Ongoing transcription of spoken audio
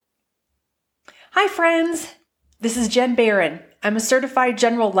Hi, friends. This is Jen Barron. I'm a certified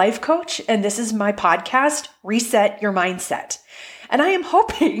general life coach, and this is my podcast, Reset Your Mindset. And I am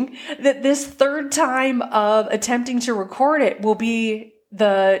hoping that this third time of attempting to record it will be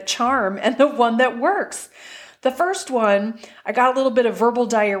the charm and the one that works. The first one, I got a little bit of verbal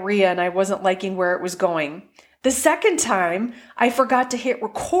diarrhea and I wasn't liking where it was going. The second time, I forgot to hit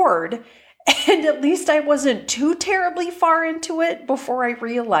record, and at least I wasn't too terribly far into it before I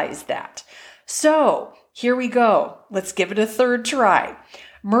realized that. So here we go. Let's give it a third try.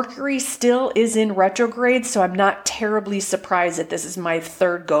 Mercury still is in retrograde, so I'm not terribly surprised that this is my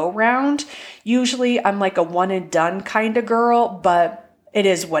third go round. Usually I'm like a one and done kind of girl, but it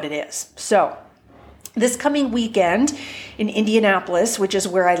is what it is. So this coming weekend in Indianapolis, which is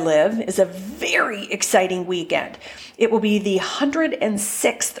where I live, is a very exciting weekend. It will be the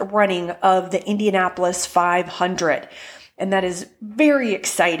 106th running of the Indianapolis 500. And that is very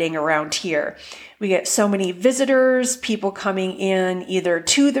exciting around here. We get so many visitors, people coming in either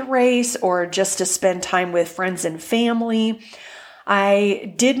to the race or just to spend time with friends and family.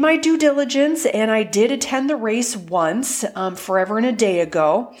 I did my due diligence and I did attend the race once, forever and a day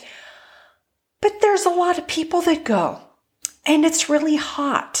ago. But there's a lot of people that go, and it's really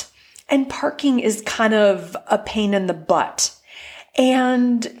hot, and parking is kind of a pain in the butt.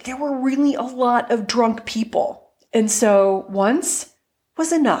 And there were really a lot of drunk people. And so once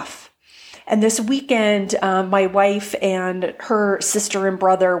was enough. And this weekend, my wife and her sister and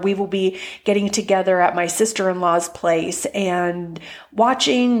brother, we will be getting together at my sister-in-law's place and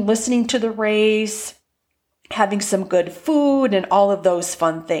watching, listening to the race, having some good food and all of those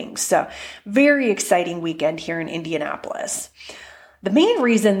fun things. So very exciting weekend here in Indianapolis. The main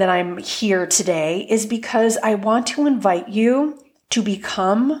reason that I'm here today is because I want to invite you to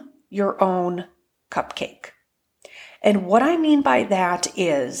become your own cupcake. And what I mean by that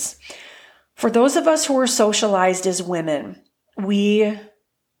is, for those of us who are socialized as women, we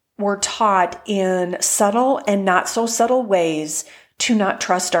were taught in subtle and not so subtle ways to not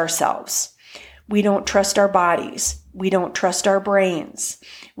trust ourselves. We don't trust our bodies. We don't trust our brains.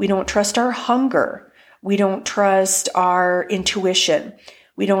 We don't trust our hunger. We don't trust our intuition.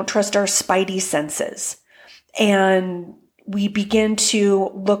 We don't trust our spidey senses. And we begin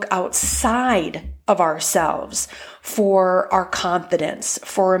to look outside of ourselves for our confidence,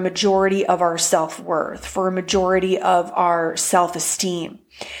 for a majority of our self-worth, for a majority of our self-esteem.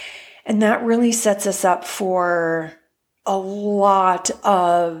 And that really sets us up for a lot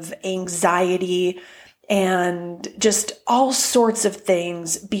of anxiety and just all sorts of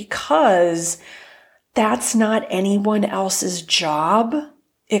things, because that's not anyone else's job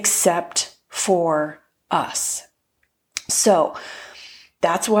except for us. So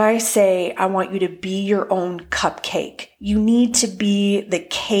that's why I say I want you to be your own cupcake. You need to be the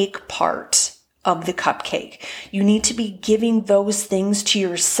cake part of the cupcake. You need to be giving those things to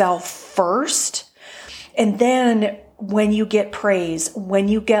yourself first. And then when you get praise, when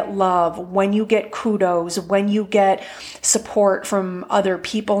you get love, when you get kudos, when you get support from other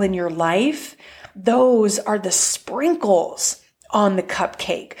people in your life, those are the sprinkles on the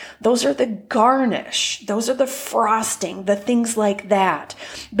cupcake. Those are the garnish. Those are the frosting, the things like that.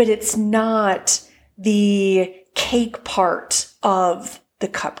 But it's not the cake part of the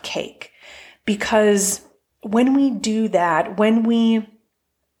cupcake. Because when we do that, when we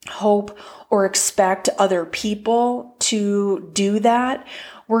hope or expect other people to do that,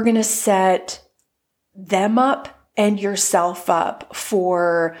 we're going to set them up and yourself up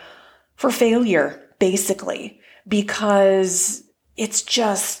for failure, basically. Because it's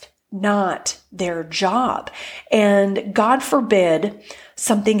just not their job. And God forbid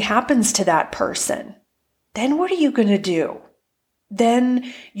something happens to that person. Then what are you going to do?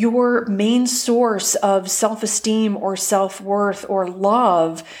 Then your main source of self-esteem or self-worth or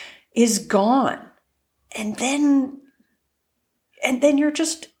love is gone. And then you're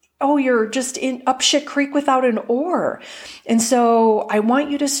just in up shit creek without an oar. And so I want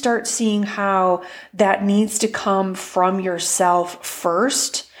you to start seeing how that needs to come from yourself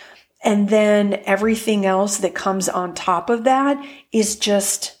first. And then everything else that comes on top of that is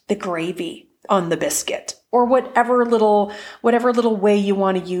just the gravy on the biscuit, or whatever little way you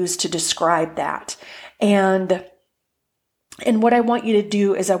want to use to describe that. And what I want you to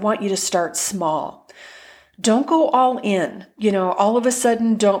do is I want you to start small. Don't go all in, all of a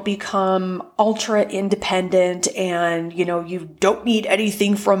sudden don't become ultra independent and, you don't need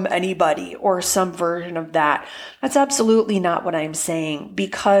anything from anybody or some version of that. That's absolutely not what I'm saying,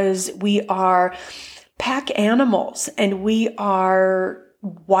 because we are pack animals and we are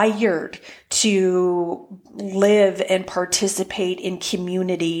wired to live and participate in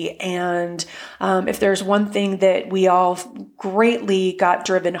community. And if there's one thing that we all greatly got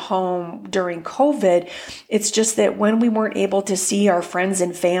driven home during COVID, it's just that when we weren't able to see our friends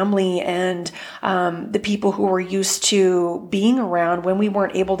and family and the people who were used to being around, when we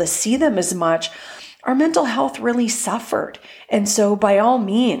weren't able to see them as much, our mental health really suffered. And so by all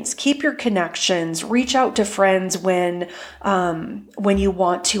means, keep your connections, reach out to friends when you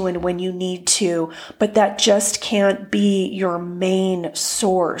want to and when you need to, but that just can't be your main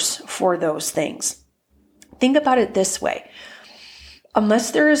source for those things. Think about it this way. Unless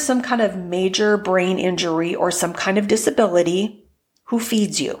there is some kind of major brain injury or some kind of disability, who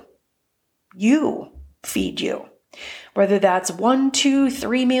feeds you? You feed you. Whether that's 1, 2,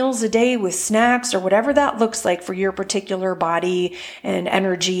 3 meals a day with snacks or whatever that looks like for your particular body and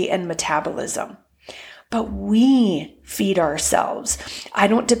energy and metabolism. But we feed ourselves. I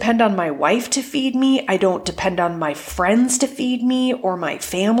don't depend on my wife to feed me. I don't depend on my friends to feed me or my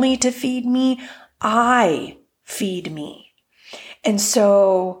family to feed me. I feed me. And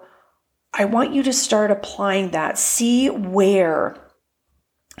so I want you to start applying that. See where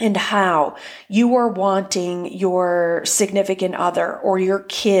and how you are wanting your significant other or your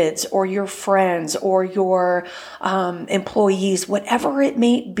kids or your friends or your employees, whatever it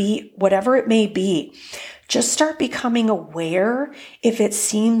may be, just start becoming aware if it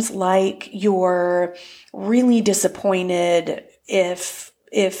seems like you're really disappointed if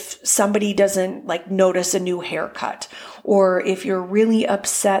somebody doesn't notice a new haircut, or if you're really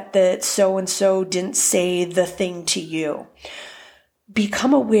upset that so-and-so didn't say the thing to you.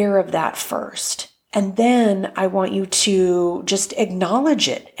 Become aware of that first. And then I want you to just acknowledge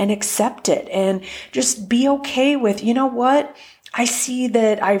it and accept it and just be okay with, you know what? I see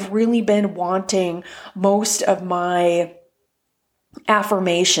that I've really been wanting most of my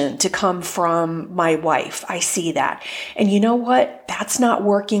affirmation to come from my wife. I see that. And you know what? That's not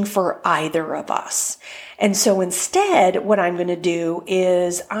working for either of us. And so instead, what I'm going to do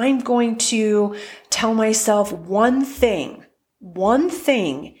is I'm going to tell myself one thing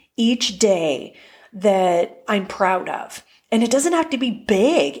each day that I'm proud of. And it doesn't have to be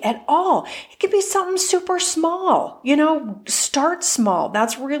big at all. It could be something super small. Start small.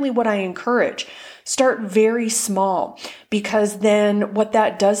 That's really what I encourage. Start very small, because then what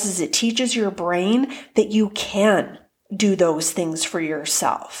that does is it teaches your brain that you can do those things for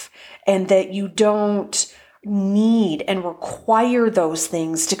yourself and that you don't need and require those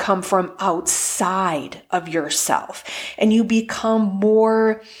things to come from outside of yourself, and you become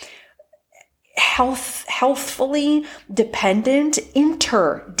more healthfully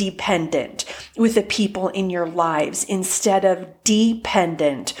interdependent with the people in your lives instead of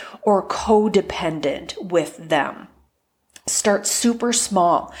dependent or codependent with them. Start super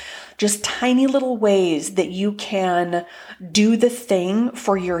small. Just tiny little ways that you can do the thing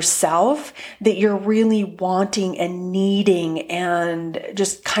for yourself that you're really wanting and needing and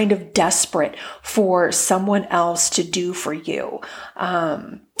just kind of desperate for someone else to do for you.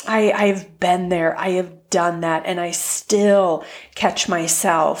 I've been there. I have done that, and I still catch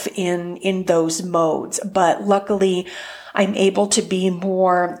myself in those modes. But luckily, I'm able to be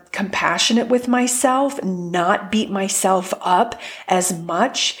more compassionate with myself, not beat myself up as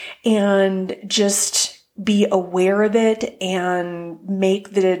much, and just be aware of it and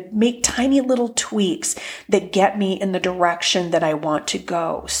make tiny little tweaks that get me in the direction that I want to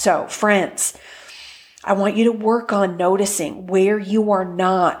go. So, friends, I want you to work on noticing where you are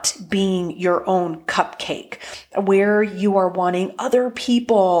not being your own cupcake, where you are wanting other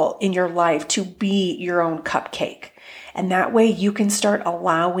people in your life to be your own cupcake. And that way you can start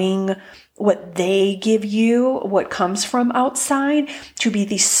allowing what they give you, what comes from outside, to be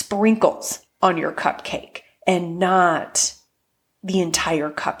the sprinkles on your cupcake and not the entire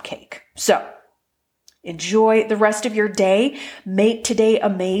cupcake. So enjoy the rest of your day. Make today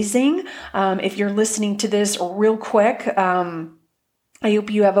amazing. If you're listening to this real quick, I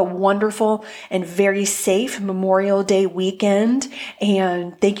hope you have a wonderful and very safe Memorial Day weekend.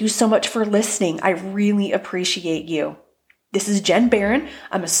 And thank you so much for listening. I really appreciate you. This is Jen Barron.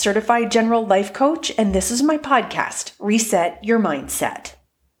 I'm a certified general life coach, and this is my podcast, Reset Your Mindset.